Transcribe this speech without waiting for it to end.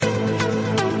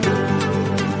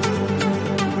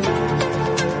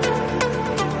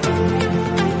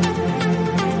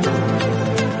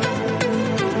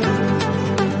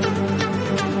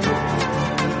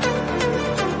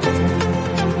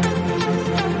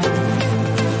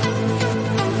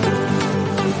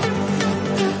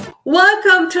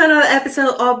to another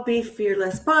episode of Be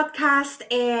Fearless Podcast.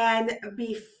 And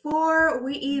before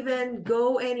we even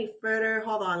go any further,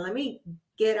 hold on, let me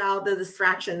get out the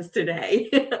distractions today.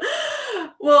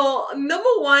 Well, number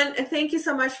one, thank you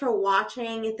so much for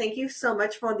watching. Thank you so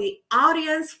much for the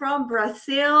audience from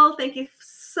Brazil. Thank you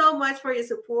so much for your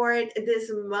support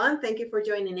this month. Thank you for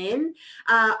joining in.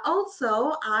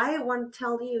 Also, I want to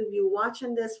tell you, if you're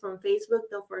watching this from Facebook,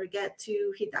 don't forget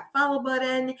to hit that follow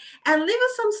button and leave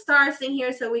us some stars in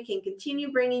here so we can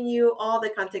continue bringing you all the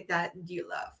content that you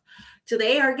love.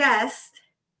 Today, our guest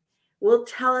will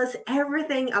tell us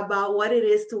everything about what it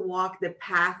is to walk the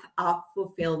path of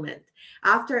fulfillment.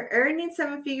 After earning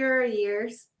seven-figure a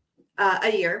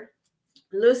year,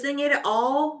 losing it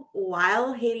all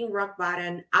while hitting rock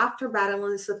bottom after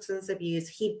battling substance abuse,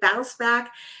 he bounced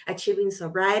back, achieving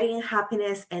sobriety and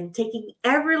happiness, and taking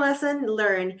every lesson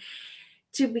learned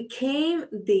to become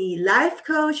the life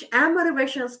coach and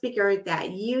motivational speaker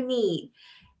that you need.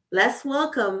 Let's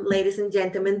welcome, ladies and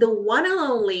gentlemen, the one and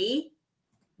only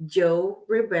Joe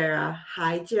Rivera.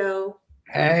 Hi, Joe.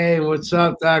 Hey, what's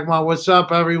up, Dagmar? What's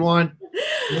up, everyone?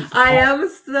 I am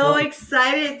so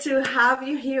excited to have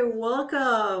you here.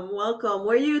 Welcome, welcome.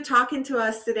 Where are you talking to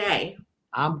us today?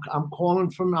 I'm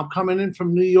coming in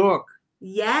from New York.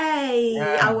 Yay!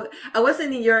 Yeah. I was in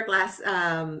New York last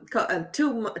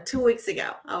 2 weeks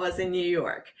ago. I was in New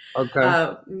York.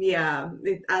 Okay. Yeah,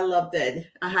 I loved it.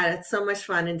 I had so much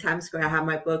fun in Times Square. I had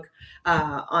my book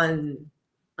on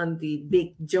the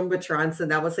big jumbotron, so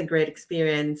that was a great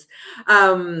experience.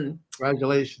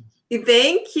 Congratulations.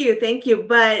 Thank you, thank you.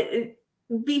 But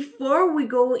before we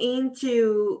go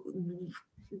into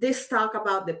this talk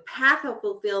about the path of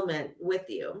fulfillment with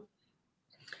you,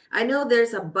 I know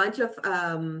there's a bunch of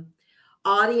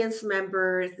audience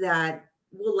members that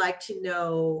would like to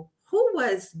know, who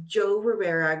was Joe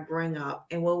Rivera growing up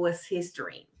and what was his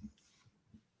dream?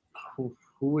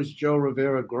 Who was Joe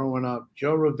Rivera growing up?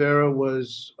 Joe Rivera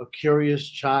was a curious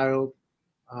child,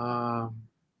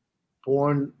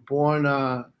 born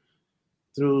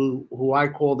through who I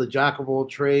call the jack of all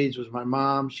trades. Was my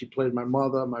mom. She played my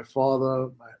mother, my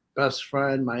father, my best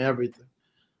friend, my everything.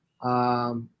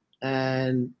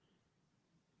 And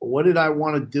what did I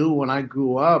want to do when I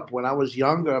grew up? When I was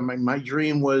younger, I mean, my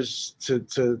dream was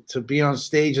to be on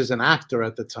stage as an actor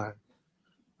at the time.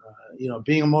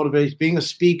 Being a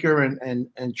speaker and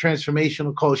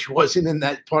transformational coach wasn't in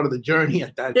that part of the journey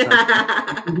at that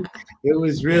time. It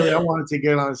was really, I wanted to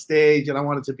get on stage and I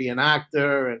wanted to be an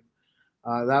actor, and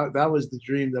that was the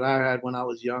dream that I had when I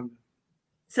was younger.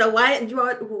 So what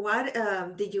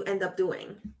did you end up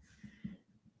doing?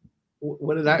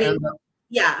 What did I end up?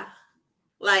 Yeah.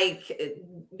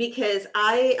 Because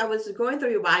I was going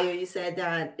through your bio. You said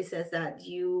that it says that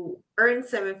you earned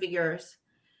seven figures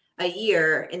a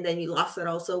year and then you lost it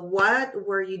all. So what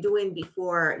were you doing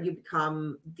before you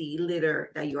become the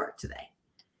leader that you are today?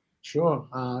 Sure.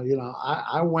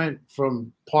 I went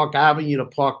from Park Avenue to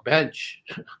Park Bench.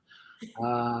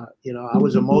 I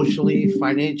was emotionally,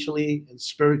 financially, and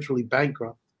spiritually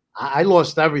bankrupt. I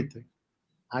lost everything.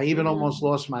 I even almost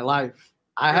lost my life.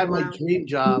 I had my dream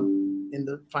job in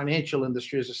the financial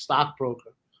industry as a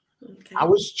stockbroker. Okay. I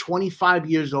was 25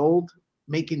 years old,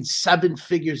 making seven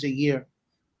figures a year.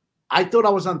 I thought I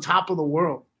was on top of the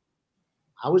world.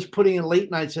 I was putting in late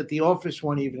nights at the office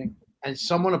one evening, and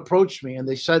someone approached me and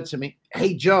they said to me,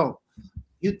 "Hey, Joe,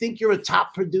 you think you're a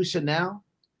top producer now?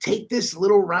 Take this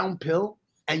little round pill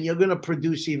and you're going to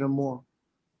produce even more."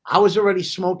 I was already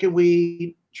smoking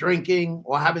weed, drinking,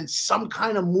 or having some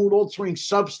kind of mood-altering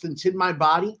substance in my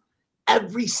body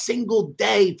every single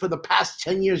day for the past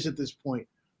 10 years at this point.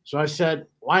 So I said,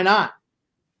 why not?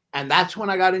 And that's when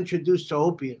I got introduced to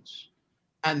opiates.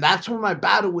 And that's when my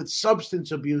battle with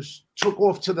substance abuse took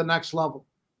off to the next level.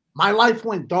 My life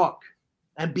went dark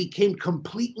and became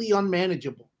completely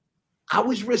unmanageable. I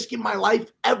was risking my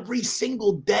life every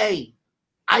single day.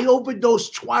 I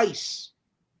overdosed twice.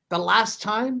 The last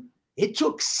time, it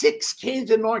took 6 cans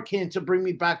of Narcan to bring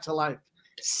me back to life.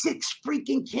 6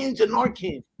 freaking cans of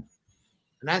Narcan.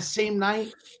 And that same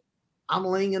night, I'm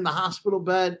laying in the hospital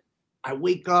bed. I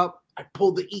wake up. I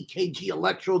pull the EKG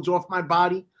electrodes off my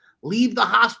body, leave the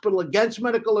hospital against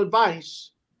medical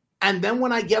advice. And then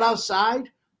when I get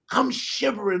outside, I'm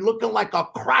shivering, looking like a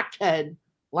crackhead,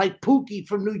 like Pookie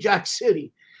from New Jack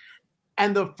City.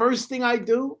 And the first thing I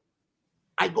do,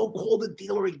 I go call the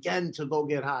dealer again to go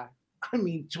get high. I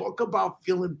mean, talk about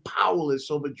feeling powerless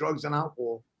over drugs and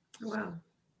alcohol. Wow.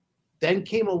 Then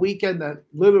came a weekend that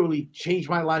literally changed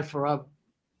my life forever.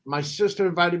 My sister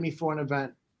invited me for an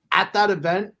event. At that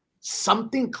event,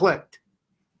 something clicked.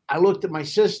 I looked at my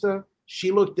sister,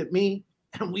 she looked at me,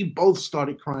 and we both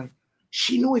started crying.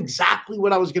 She knew exactly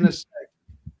what I was going to say.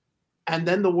 And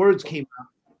then the words came out.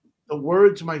 The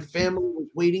words my family was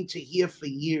waiting to hear for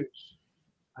years.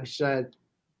 I said,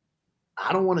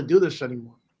 I don't want to do this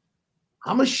anymore.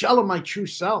 I'm a shell of my true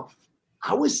self.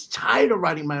 I was tired of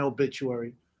writing my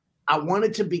obituary. I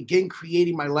wanted to begin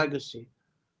creating my legacy.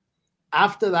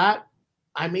 After that,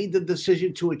 I made the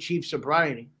decision to achieve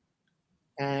sobriety.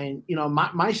 And,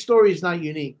 my story is not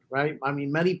unique, right? I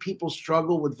mean, many people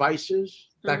struggle with vices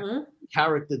that Mm-hmm.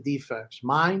 character defects.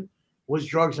 Mine was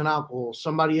drugs and alcohol.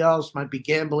 Somebody else might be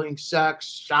gambling,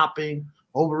 sex, shopping,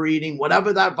 overeating,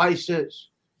 whatever that vice is.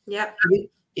 Yep.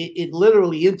 It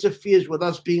literally interferes with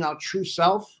us being our true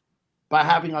self by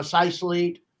having us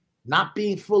isolate, not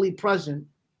being fully present.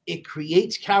 It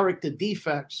creates character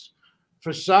defects.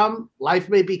 For some, life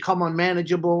may become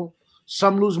unmanageable.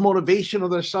 Some lose motivation or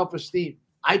their self-esteem.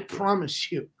 I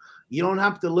promise you, you don't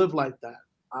have to live like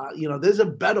that. There's a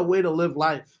better way to live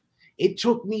life. It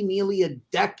took me nearly a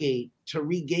decade to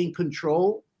regain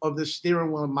control of the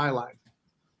steering wheel of my life.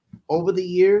 Over the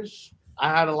years, I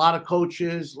had a lot of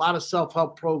coaches, a lot of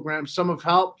self-help programs. Some have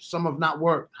helped, some have not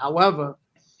worked. However,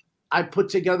 I put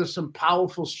together some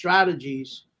powerful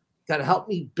strategies that helped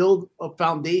me build a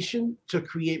foundation to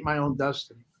create my own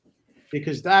destiny.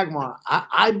 Because Dagmar,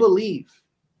 I believe,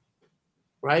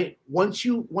 right? Once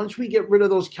we get rid of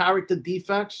those character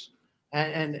defects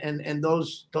and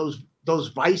those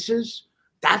vices,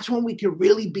 that's when we can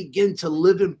really begin to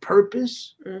live in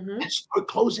purpose Mm-hmm. and start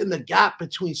closing the gap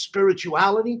between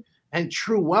spirituality and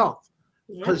true wealth.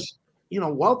 Yep. Because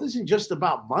wealth isn't just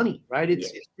about money, right? Yeah.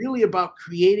 It's really about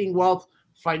creating wealth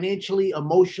financially,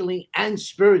 emotionally, and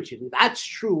spiritually. That's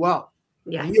true wealth.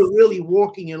 When Yes. you're really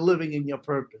walking and living in your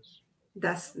purpose.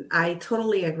 I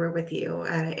totally agree with you.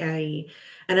 And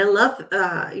I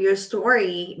love your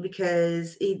story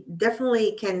because it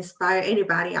definitely can inspire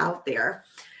anybody out there.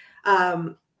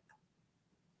 Um,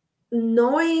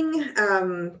 Knowing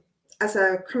as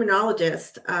a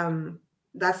criminologist,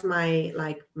 that's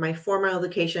my formal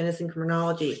education is in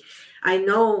criminology. I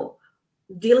know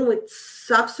dealing with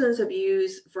substance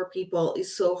abuse for people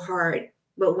is so hard,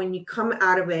 but when you come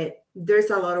out of it, there's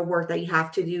a lot of work that you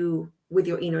have to do with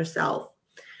your inner self.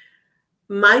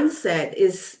 Mindset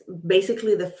is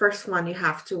basically the first one you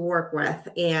have to work with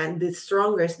and the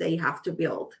strongest that you have to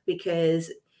build,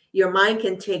 because your mind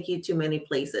can take you to many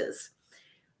places.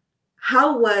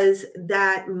 How was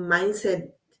that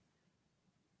mindset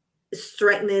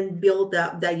strengthening build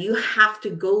up that you have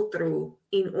to go through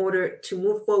in order to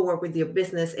move forward with your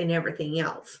business and everything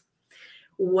else?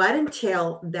 What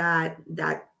entailed that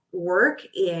work,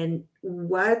 and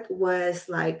what was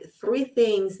like three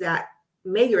things that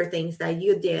major things that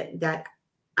you did that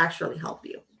actually help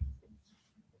you?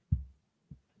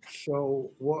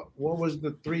 So what was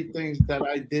the three things that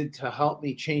I did to help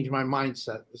me change my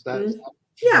mindset? Is Mm, that what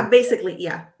you yeah, want? basically,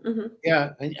 yeah. Hmm.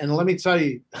 Yeah, and let me tell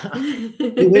you,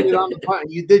 you hit it on the button.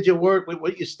 You did your work with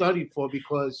what you studied for,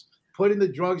 because putting the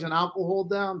drugs and alcohol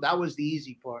down, that was the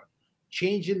easy part.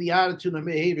 Changing the attitude and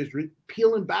behaviors,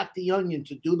 peeling back the onion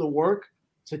to do the work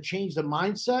to change the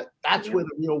mindset, that's where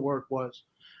Yep. the real work was.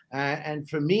 And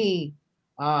for me,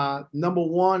 number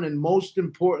one and most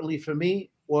importantly for me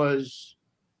was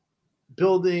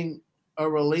building a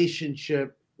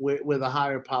relationship with a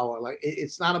higher power. Like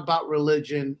it's not about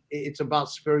religion, it's about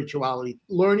spirituality.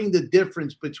 Learning the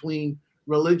difference between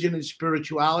religion and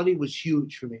spirituality was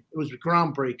huge for me. It was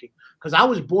groundbreaking because I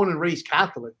was born and raised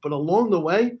Catholic, but along the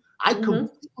way, I Hmm.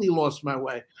 completely lost my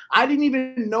way. I didn't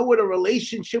even know what a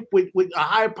relationship with a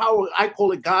higher power, I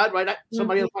call it God, right?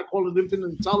 Somebody Hmm. else might call it infinite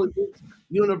intelligence,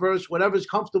 universe, whatever's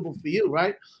comfortable for you,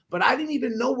 right? But I didn't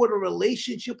even know what a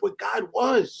relationship with God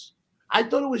was. I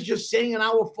thought it was just saying an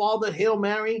Our Father, Hail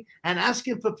Mary, and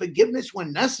asking for forgiveness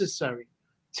when necessary.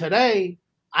 Today,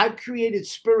 I've created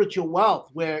spiritual wealth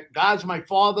where God's my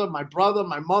father, my brother,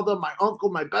 my mother, my uncle,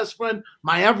 my best friend,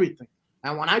 my everything.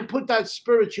 And when I put that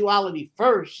spirituality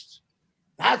first,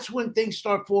 that's when things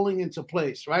start falling into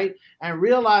place, right? And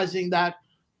realizing that,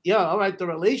 yeah, all right, the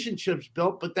relationship's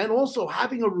built, but then also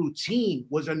having a routine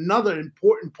was another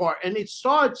important part. And it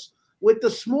starts with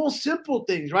the small, simple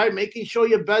things, right? Making sure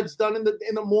your bed's done in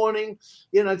the morning.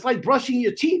 It's like brushing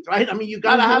your teeth, right? I mean, you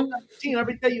gotta have Hmm. that routine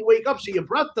every day you wake up so your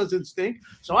breath doesn't stink.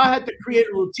 So I had to create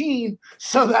a routine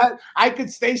so that I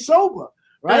could stay sober,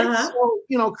 right? Uh-huh.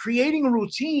 So, creating a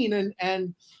routine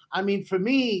and I mean, for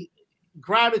me,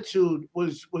 gratitude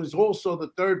was also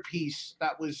the third piece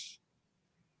that was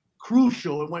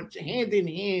crucial. It went hand in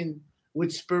hand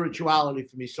with spirituality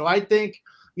for me. So I think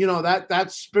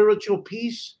that spiritual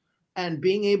piece and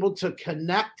being able to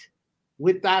connect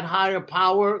with that higher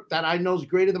power that I know is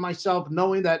greater than myself,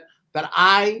 knowing that that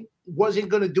I wasn't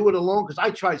going to do it alone, because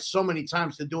I tried so many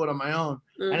times to do it on my own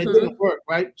and it didn't Mm-hmm. work,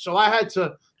 right? So I had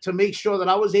to make sure that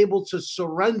I was able to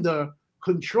surrender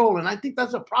control. And I think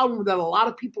that's a problem that a lot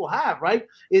of people have, right?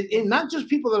 And not just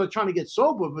people that are trying to get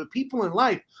sober, but people in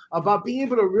life, about being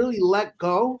able to really let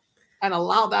go and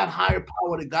allow that higher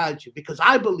power to guide you. Because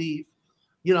I believe,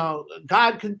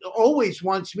 God always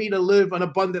wants me to live an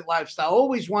abundant lifestyle,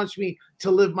 always wants me to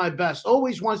live my best,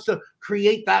 always wants to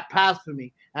create that path for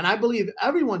me. And I believe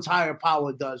everyone's higher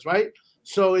power does, right?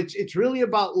 So it's really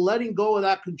about letting go of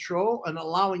that control and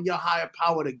allowing your higher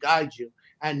power to guide you.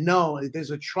 And know there's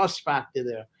a trust factor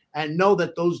there. And know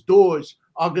that those doors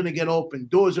are going to get open,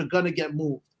 doors are going to get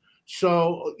moved.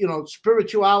 So,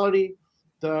 spirituality,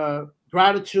 the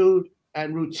gratitude,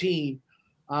 and routine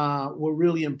were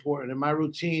really important. And my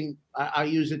routine, I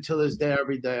use it till this day,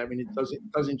 every day. I mean,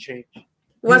 it doesn't change. You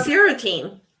What's your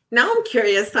routine? Now I'm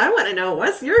curious. I want to know,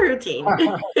 what's your routine? so,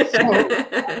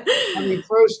 I mean,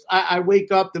 first I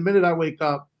wake up. The minute I wake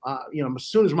up, as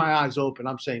soon as my eyes open,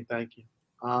 I'm saying thank you.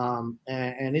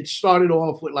 And it started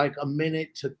off with like a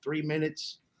minute to 3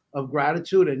 minutes of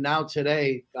gratitude, and now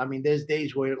today, I mean, there's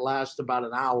days where it lasts about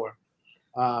an hour.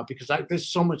 Because there's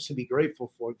so much to be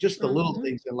grateful for, just the little Mm-hmm.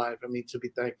 things in life. I mean, to be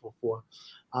thankful for,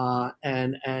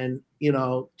 and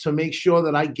to make sure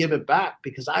that I give it back,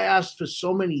 because I asked for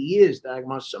so many years,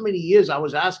 Dagmar, so many years. I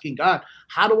was asking God,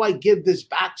 how do I give this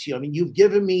back to you? I mean, you've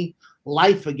given me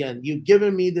life again. You've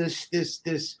given me this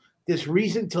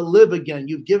reason to live again.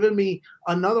 You've given me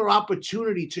another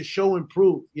opportunity to show and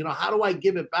prove. How do I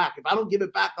give it back? If I don't give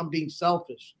it back, I'm being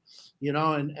selfish.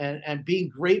 And being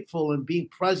grateful and being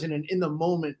present and in the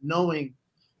moment, knowing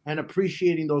and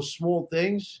appreciating those small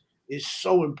things is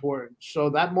so important. So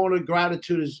that moment of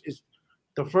gratitude is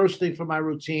the first thing for my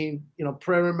routine.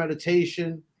 Prayer and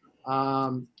meditation.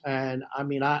 And I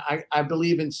mean, I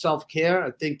believe in self-care.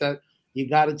 I think that you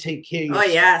got to take care of Oh,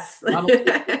 yourself. yes. I don't take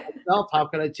care of myself. How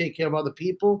can I take care of other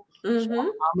people? So Mm-hmm.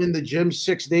 I'm in the gym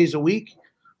 6 days a week.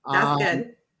 That's Um,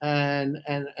 good. and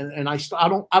I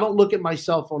don't look at my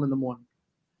cell phone in the morning.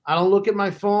 I don't look at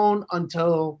my phone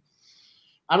until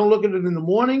I don't look at it in the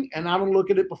morning, and I don't look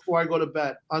at it before I go to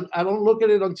bed. I don't look at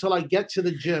it until I get to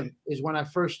the gym is when I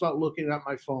first start looking at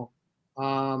my phone,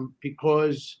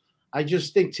 because I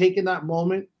just think taking that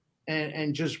moment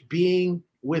and just being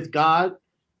with God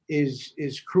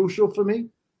is crucial for me,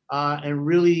 and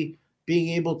really being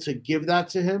able to give that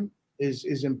to Him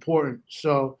is important.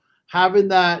 So having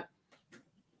that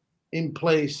in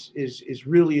place is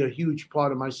really a huge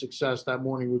part of my success. That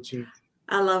morning routine.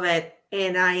 I love it.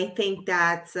 And I think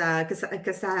that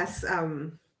because as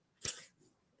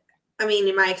I mean,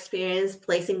 in my experience,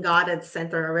 placing God at the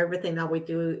center of everything that we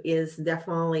do is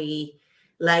definitely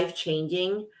life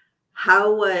changing.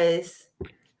 How was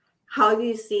how do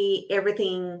you see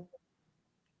everything,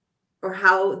 or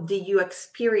how did you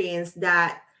experience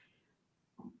that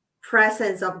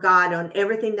presence of God on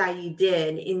everything that you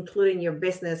did, including your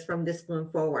business from this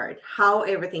point forward? How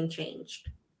everything changed?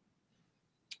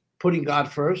 Putting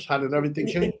God first. How did everything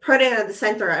change? Put it at the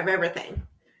center of everything.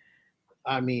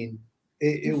 I mean,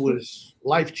 it was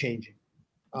life changing.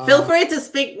 Feel Uh, free to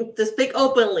speak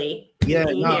openly yeah,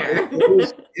 in no, here.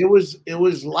 it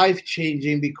was life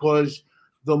changing, because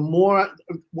the more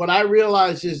what I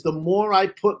realize is the more I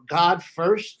put God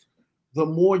first, the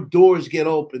more doors get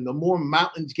open, the more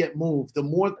mountains get moved, the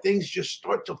more things just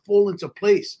start to fall into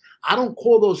place. I don't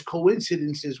call those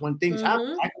coincidences when things happen.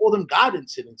 Mm-hmm. I call them God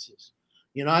incidences.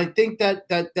 I think that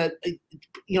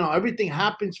everything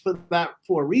happens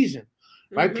for a reason,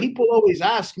 right? Mm-hmm. People always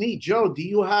ask me, Joe,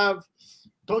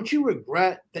 don't you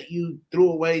regret that you threw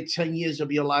away 10 years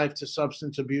of your life to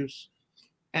substance abuse?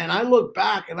 And I look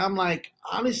back and I'm like,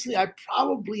 honestly, I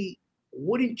probably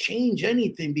wouldn't change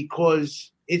anything,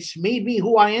 because it's made me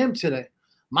who I am today.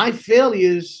 My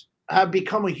failures have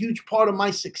become a huge part of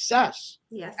my success,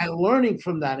 Yes. and learning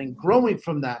from that and growing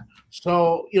from that.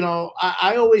 So,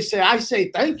 I always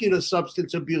say, thank you to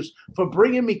substance abuse for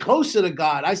bringing me closer to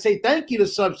God. I say thank you to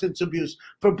substance abuse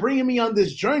for bringing me on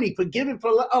this journey,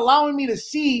 for allowing me to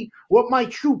see what my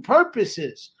true purpose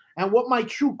is and what my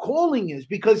true calling is.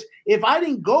 Because if I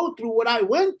didn't go through what I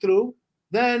went through,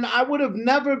 then I would have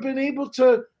never been able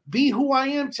to be who I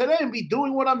am today and be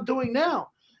doing what I'm doing now.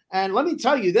 And let me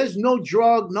tell you, there's no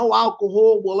drug, no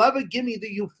alcohol will ever give me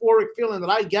the euphoric feeling that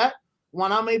I get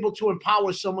when I'm able to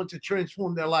empower someone to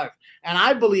transform their life. And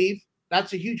I believe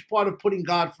that's a huge part of putting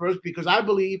God first, because I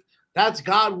believe that's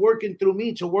God working through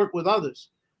me to work with others.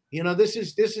 This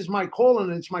is my calling,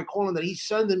 and it's my calling that He's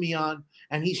sending me on,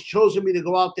 and He's chosen me to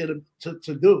go out there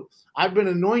to do. I've been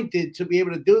anointed to be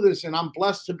able to do this, and I'm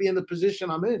blessed to be in the position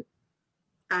I'm in.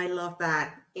 I love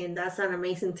that. And that's an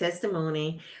amazing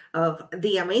testimony of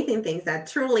the amazing things that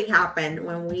truly happen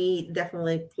when we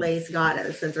definitely place God at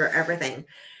the center of everything.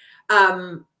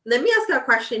 Let me ask you a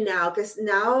question now, because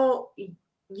now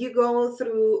you go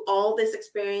through all this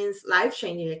experience,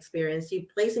 life-changing experience, you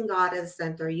placing God at the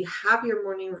center, you have your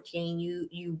morning routine,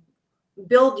 you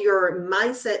build your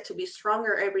mindset to be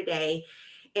stronger every day.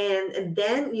 And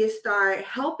then you start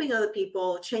helping other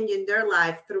people, changing their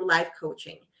life through life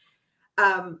coaching.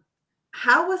 Um,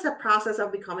 how was the process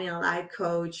of becoming a life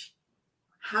coach?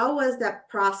 How was that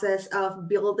process of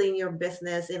building your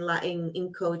business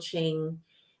in coaching?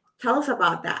 Tell us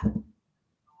about that.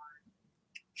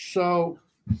 So,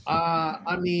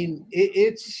 I mean,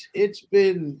 it's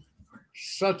been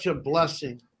such a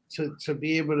blessing to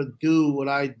be able to do what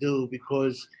I do,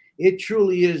 because it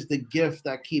truly is the gift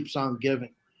that keeps on giving.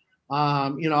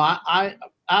 I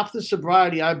after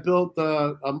sobriety, I built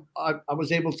I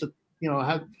was able to,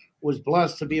 have was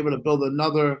blessed to be able to build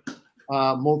another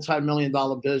multi-million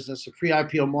dollar business, a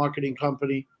pre-IPO marketing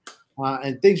company,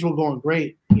 and things were going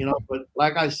great, But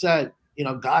like I said,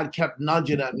 God kept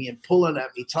nudging at me and pulling at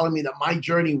me, telling me that my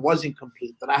journey wasn't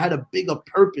complete, that I had a bigger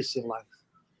purpose in life.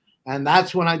 And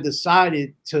that's when I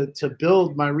decided to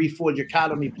build my Reforge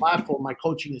Academy platform, my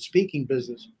coaching and speaking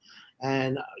business.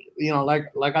 And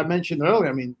like I mentioned earlier,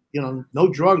 I mean,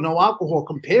 no drug, no alcohol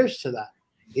compares to that.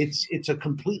 It's a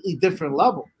completely different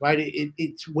level, right?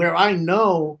 It's where I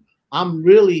know I'm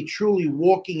really truly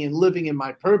walking and living in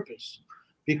my purpose,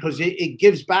 because it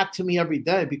gives back to me every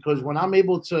day. Because when I'm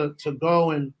able to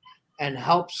go and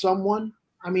help someone,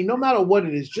 I mean, no matter what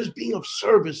it is, just being of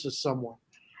service to someone,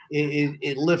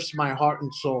 it lifts my heart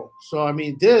and soul. So I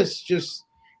mean, this just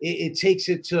it takes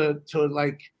it to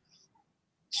like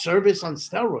service on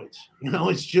steroids.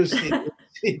 It's just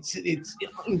it's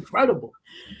incredible.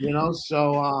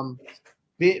 So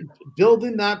be,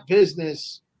 building that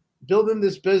business, building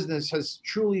this business has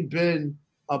truly been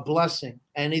a blessing,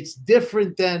 and it's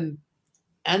different than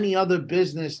any other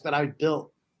business that I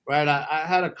built. Right, I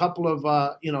had a couple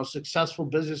of successful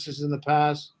businesses in the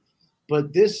past,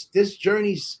 but this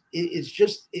journey's it's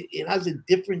just it has a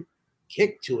different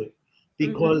kick to it,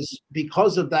 Mm-hmm.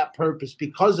 because of that purpose,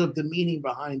 because of the meaning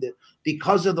behind it,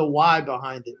 because of the why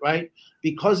behind it, right?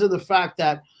 Because of the fact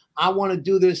that I want to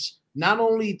do this not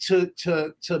only to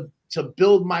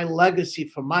build my legacy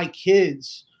for my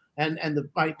kids and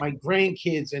my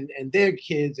grandkids and their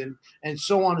kids and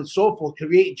so on and so forth,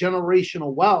 create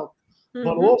generational wealth,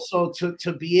 but Mm-hmm. also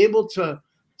to be able to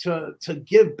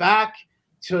give back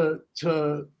to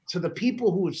the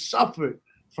people who have suffered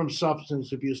from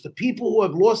substance abuse, the people who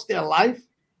have lost their life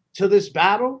to this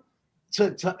battle,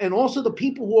 and also the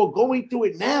people who are going through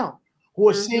it now, who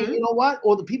are saying, Mm-hmm. you know what,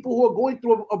 or the people who are going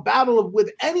through a battle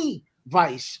with any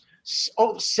vice,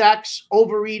 sex,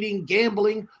 overeating,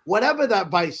 gambling, whatever that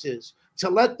vice is, to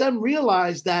let them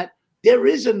realize that there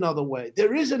is another way.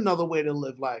 There is another way to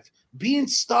live life. Being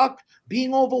stuck,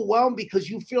 being overwhelmed because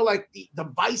you feel like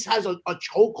the vice has a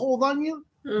chokehold on you,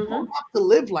 you don't Mm-hmm. have to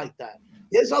live like that.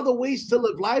 There's other ways to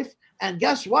live life. And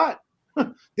guess what?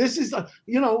 This is,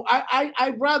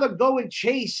 I'd rather go and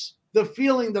chase the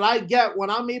feeling that I get when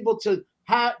I'm able to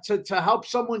help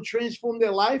someone transform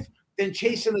their life than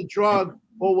chasing a drug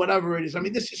or whatever it is. I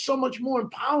mean, this is so much more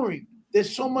empowering.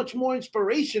 There's so much more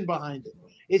inspiration behind it.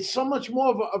 It's so much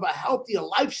more of a healthier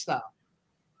lifestyle.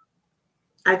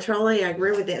 I totally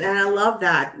agree with it. And I love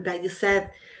that you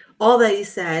said all that you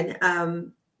said.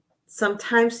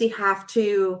 Sometimes you have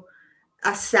to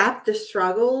accept the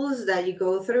struggles that you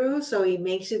go through so it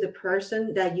makes you the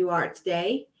person that you are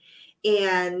today.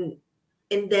 And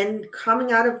then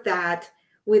coming out of that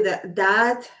with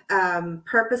that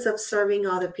purpose of serving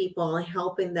other people and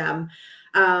helping them.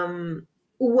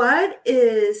 What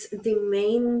is the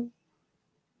main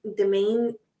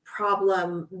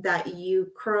problem that you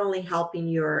currently helping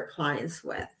your clients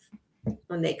with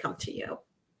when they come to you?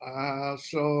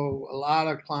 So a lot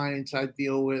of clients I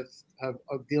deal with are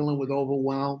dealing with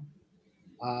overwhelm,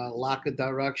 lack of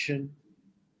direction,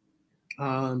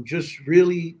 just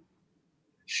really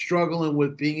struggling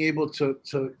with being able to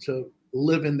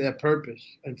live in their purpose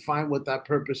and find what that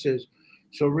purpose is.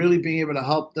 So really being able to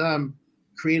help them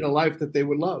create a life that they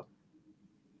would love.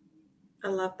 I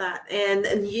love that. And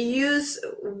you use,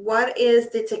 what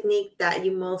is the technique that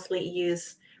you mostly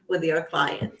use with your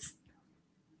clients?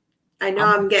 I know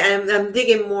I'm I'm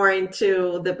digging more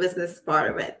into the business part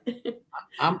of it.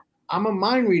 I'm I'm a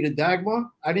mind reader, Dagmar.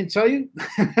 I didn't tell you.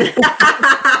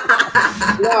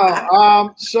 Yeah.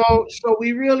 So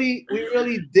we really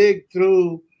dig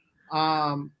through,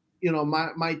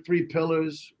 my three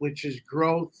pillars, which is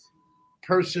growth,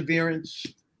 perseverance,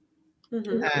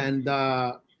 Mm-hmm.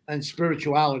 and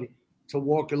spirituality to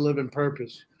walk and live in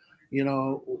purpose. You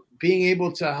know, being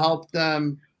able to help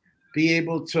them be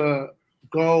able to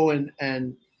go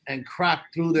and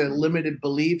crack through their limited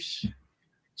beliefs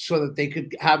so that they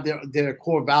could have their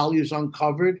core values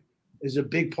uncovered is a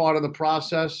big part of the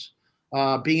process.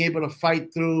 Being able to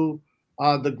fight through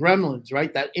the gremlins,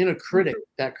 right? That inner critic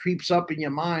that creeps up in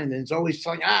your mind and is always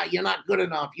telling, you're not good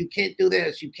enough. You can't do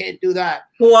this. You can't do that.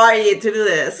 Who are you to do Yeah,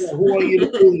 this? who are you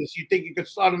to do this? You think you could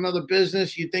start another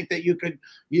business? You think that you could?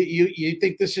 You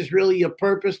think this is really your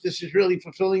purpose? This is really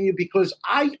fulfilling you? Because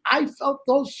I felt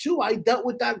those too. I dealt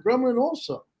with that gremlin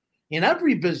also in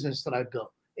every business that I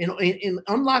built in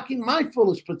unlocking my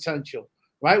fullest potential,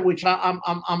 right? Which I'm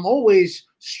always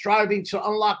striving to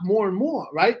unlock more and more,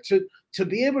 right? To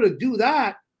be able to do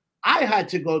that, I had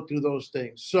to go through those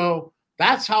things. So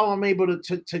that's how I'm able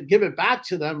to give it back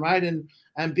to them, right?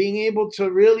 And being able to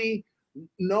really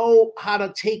know how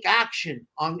to take action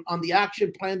on the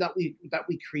action plan that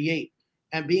we create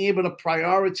and being able to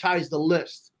prioritize the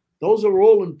list. Those are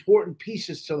all important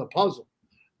pieces to the puzzle,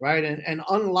 right? And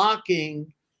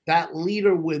unlocking that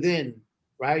leader within,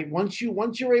 right? Once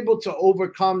you're able to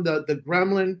overcome the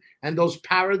gremlin and those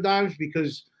paradigms,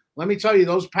 because let me tell you,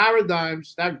 those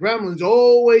paradigms, that gremlin's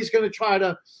always going to try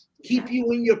to keep Yeah.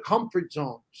 you in your comfort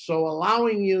zone. So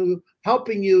allowing you,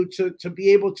 helping you to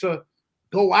be able to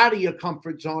go out of your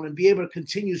comfort zone and be able to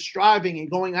continue striving and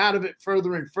going out of it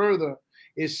further and further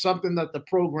is something that the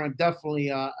program definitely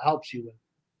helps you with.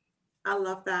 I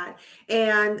love that.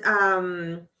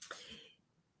 And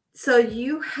so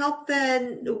you help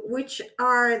then, which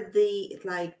are the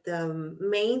like the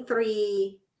main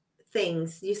three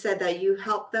things? You said that you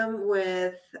help them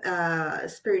with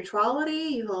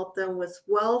spirituality, you help them with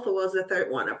wealth. What was the third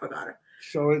one? I forgot it.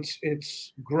 So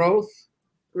it's growth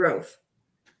Growth.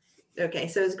 Okay,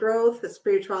 so it's growth,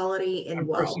 spirituality, and and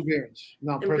wealth. perseverance.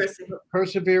 No, Impressive.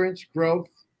 perseverance, growth,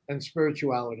 and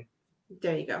spirituality.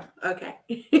 There you go.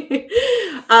 Okay.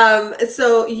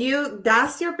 So you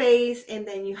that's your base, and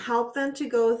then you help them to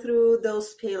go through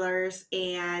those pillars,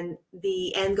 and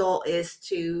the end goal is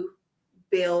to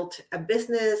build a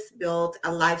business, build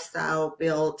a lifestyle,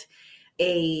 build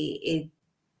a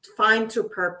find to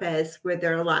purpose with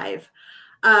their life.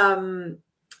 Um,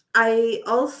 I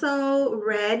also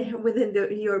read within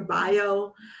your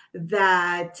bio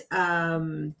that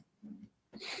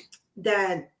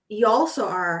that you also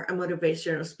are a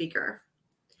motivational speaker.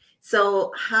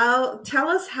 So how tell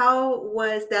us how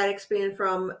was that experience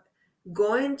from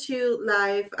going to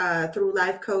life through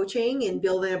life coaching and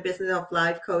building a business of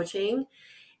life coaching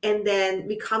and then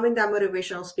becoming that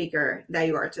motivational speaker that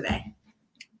you are today?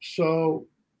 So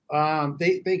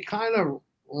they kind of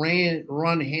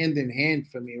run hand in hand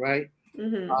for me, right?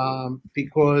 Mm-hmm.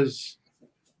 Because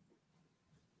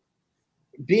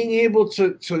being able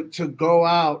to go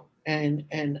out and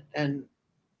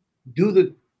do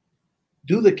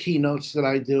the keynotes that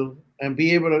I do and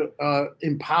be able to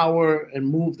empower and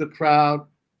move the crowd,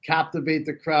 captivate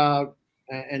the crowd,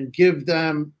 and give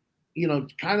them,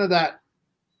 kind of that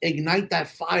ignite that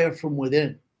fire from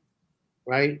within,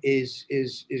 right? Is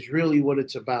really what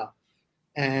it's about.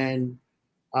 And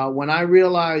when I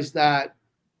realized that,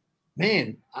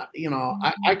 man,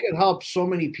 I could help so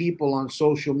many people on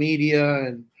social media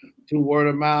and through word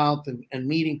of mouth and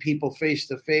meeting people face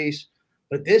to face.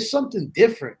 But there's something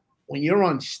different when you're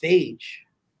on stage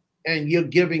and you're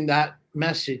giving that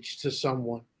message to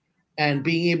someone and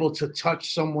being able to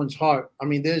touch someone's heart. I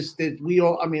mean,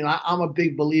 I'm a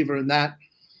big believer in that.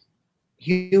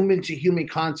 Human to human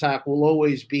contact will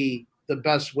always be the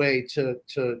best way to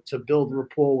build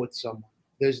rapport with someone.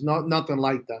 There's nothing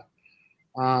like that.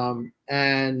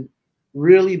 And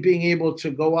really being able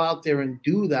to go out there and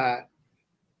do that,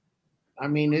 I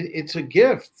mean, it's a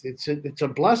gift. It's a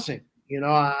blessing.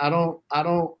 I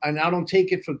don't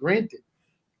take it for granted,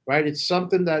 right? It's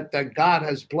something that God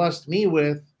has blessed me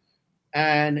with,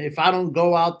 and if I don't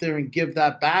go out there and give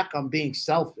that back, I'm being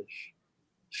selfish.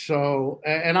 So,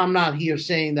 and I'm not here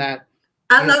saying that.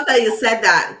 I love that you said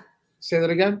that. Say that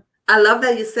again. I love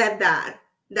that you said that.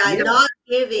 That Yeah, not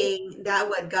giving that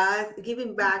what God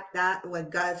giving back that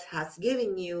what God has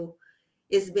given you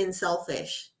is being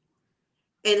selfish.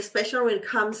 And especially when it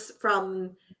comes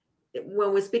from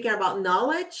when we're speaking about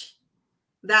knowledge,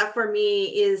 that for me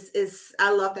is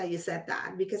I love that you said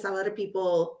that because a lot of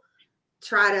people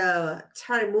try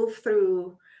to move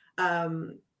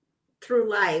um through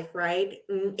life, right?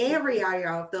 In every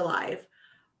area of the life,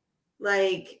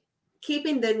 like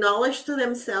keeping the knowledge to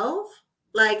themselves,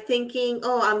 like thinking,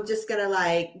 oh, I'm just gonna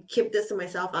like keep this to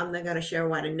myself, I'm not gonna share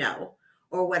what I know,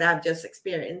 or what I've just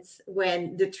experienced.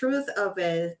 When the truth of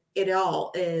it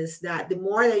all is that the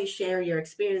more that you share your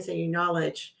experience and your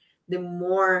knowledge, the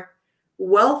more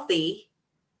wealthy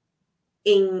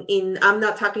in I'm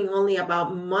not talking only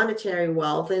about monetary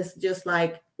wealth, it's just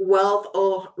like wealth,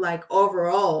 or like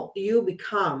overall you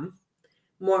become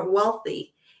more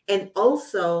wealthy. And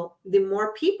also the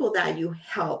more people that you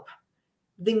help,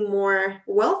 the more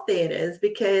wealthy it is,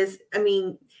 because I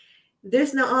mean,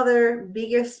 there's no other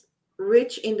biggest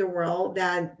rich in the world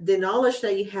than the knowledge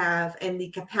that you have and the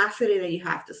capacity that you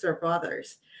have to serve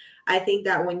others. I think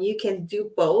that when you can do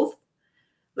both,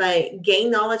 like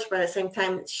gain knowledge but at the same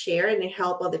time share and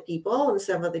help other people and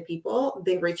serve other people,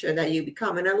 the richer that you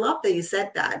become. And I love that you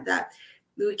said that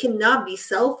we cannot be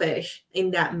selfish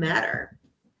in that matter.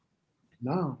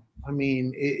 No, I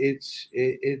mean it's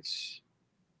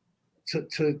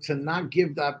to not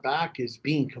give that back is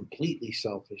being completely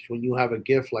selfish when you have a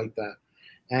gift like that.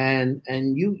 And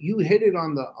you hit it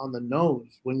on the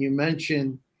nose when you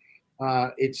mentioned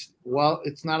it's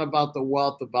not about the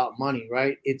wealth, about money,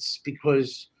 right? It's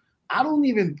because I don't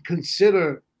even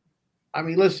consider. I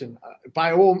mean, listen,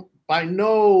 by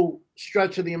no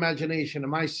stretch of the imagination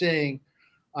am I saying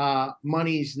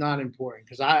money's not important,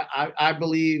 because I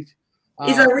believe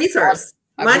It's uh, a resource.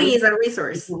 I Money believe is a it's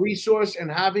resource. a resource,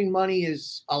 and having money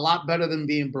is a lot better than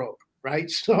being broke, right?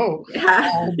 So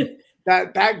Yeah.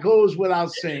 that goes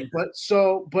without saying. But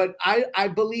I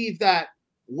believe that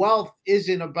wealth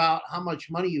isn't about how much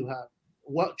money you have.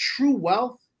 What true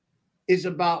wealth is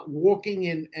about walking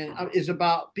in, and is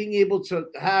about being able to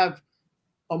have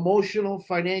emotional,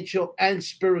 financial, and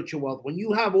spiritual wealth. When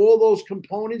you have all those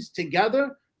components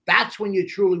together, that's when you're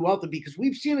truly wealthy, because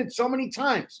we've seen it so many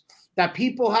times that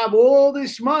people have all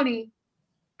this money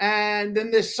and then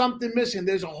there's something missing.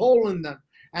 There's a hole in them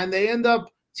and they end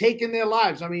up taking their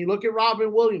lives. I mean, look at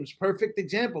Robin Williams, perfect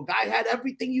example. Guy had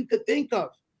everything you could think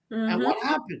of. And Mm-hmm. what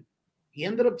happened? He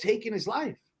ended up taking his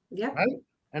life, Yep. right?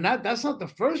 And that's not the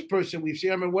first person we've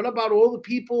seen. I mean, what about all the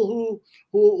people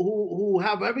who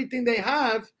have everything they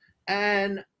have,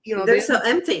 and They're so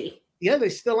empty. yeah, they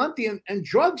still empty, and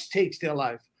drugs takes their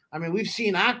life. I mean, we've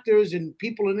seen actors and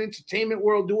people in the entertainment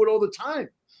world do it all the time.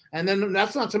 And then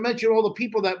that's not to mention all the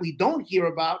people that we don't hear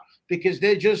about because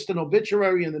they're just an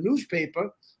obituary in the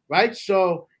newspaper, right?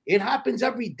 So it happens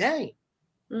every day.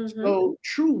 Mm-hmm. So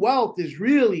true wealth is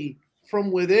really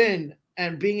from within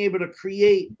and being able to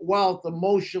create wealth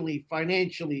emotionally,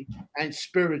 financially, and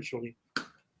spiritually.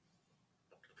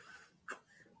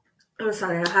 I'm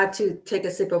sorry, I had to take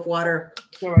a sip of water.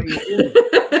 So are you feeling?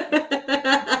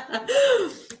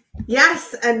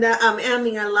 Yes, and I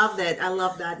mean, I love that. I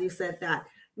love that you said that.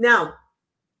 Now,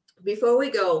 before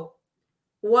we go,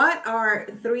 what are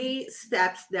 3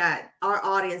 steps that our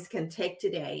audience can take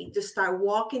today to start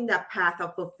walking that path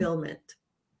of fulfillment?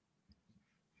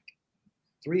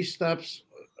 3 steps.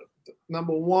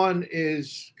 Number one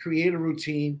is create a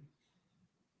routine.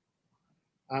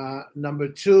 Number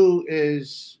two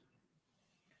is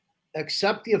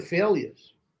accept your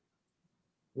failures.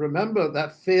 Remember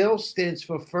that fail stands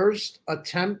for first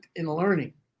attempt in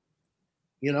learning.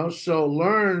 So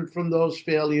learn from those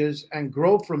failures and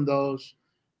grow from those.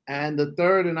 And the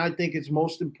third, and I think it's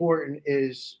most important,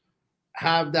 is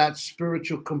have that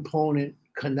spiritual component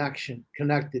connected,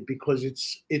 because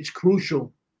it's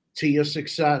crucial to your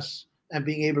success and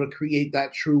being able to create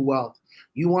that true wealth.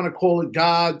 You want to call it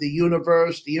God, the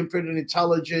universe, the infinite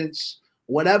intelligence,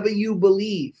 whatever you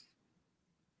believe,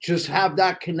 just have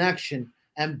that connection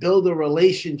and build a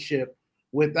relationship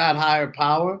with that higher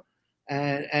power,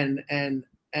 and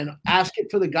ask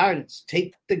it for the guidance.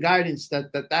 Take the guidance that's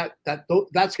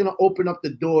going to open up the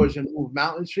doors and move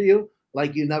mountains for you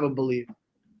like you never believed.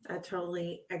 I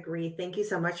totally agree. Thank you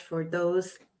so much for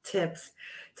those tips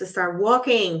to start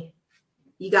walking.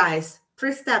 You guys,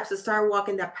 3 steps to start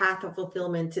walking that path of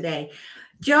fulfillment today.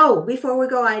 Joe, before we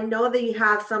go, I know that you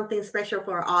have something special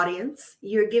for our audience.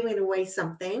 You're giving away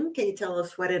something. Can you tell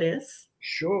us what it is?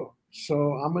 Sure. So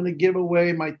I'm going to give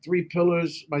away my 3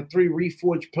 pillars, my 3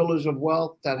 reforged pillars of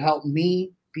wealth that help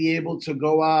me be able to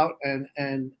go out and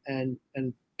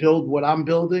build what I'm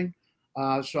building.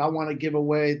 So I want to give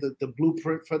away the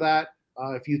blueprint for that.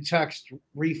 If you text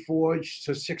Reforge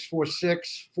to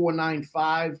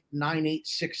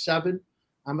 646-495-9867,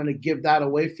 I'm going to give that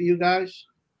away for you guys.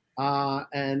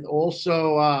 And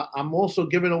also, I'm also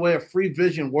giving away a free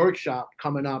vision workshop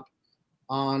coming up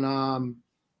on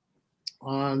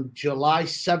July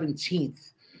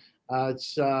 17th.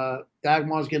 It's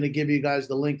Dagmar's going to give you guys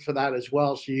the link for that as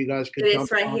well, so you guys It could jump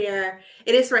is right on. here.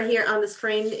 It is right here on the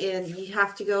screen, and you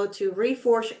have to go to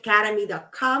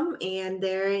reforgeacademy.com, and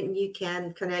there you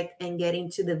can connect and get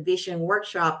into the vision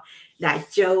workshop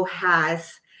that Joe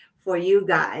has for you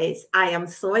guys. I am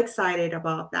so excited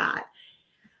about that.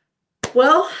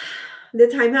 Well, the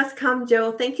time has come,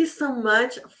 Joe. Thank you so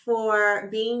much for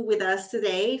being with us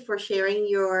today, for sharing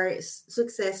your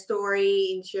success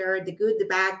story and share the good, the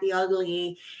bad, the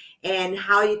ugly, and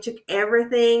how you took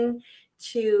everything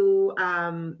to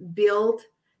build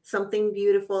something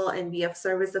beautiful and be of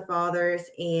service of others.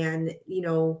 And,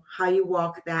 how you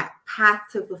walk that path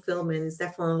to fulfillment is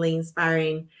definitely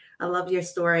inspiring. I love your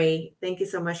story. Thank you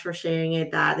so much for sharing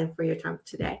it, Dad, and for your time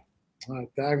today.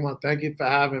 Dagmar, thank you for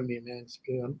having me, man.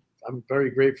 I'm very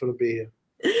grateful to be here.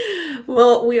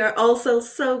 Well, we are also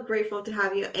so grateful to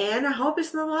have you, and I hope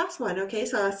it's not the last one. Okay,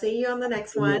 so I'll see you on the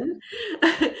next one.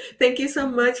 Thank you so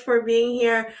much for being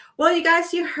here. Well, you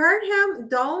guys, you heard him.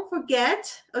 Don't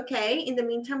forget, okay, in the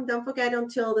meantime, don't forget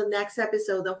until the next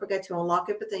episode, don't forget to unlock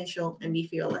your potential and be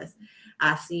fearless.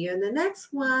 I'll see you in the next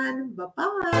one. Bye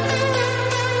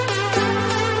bye.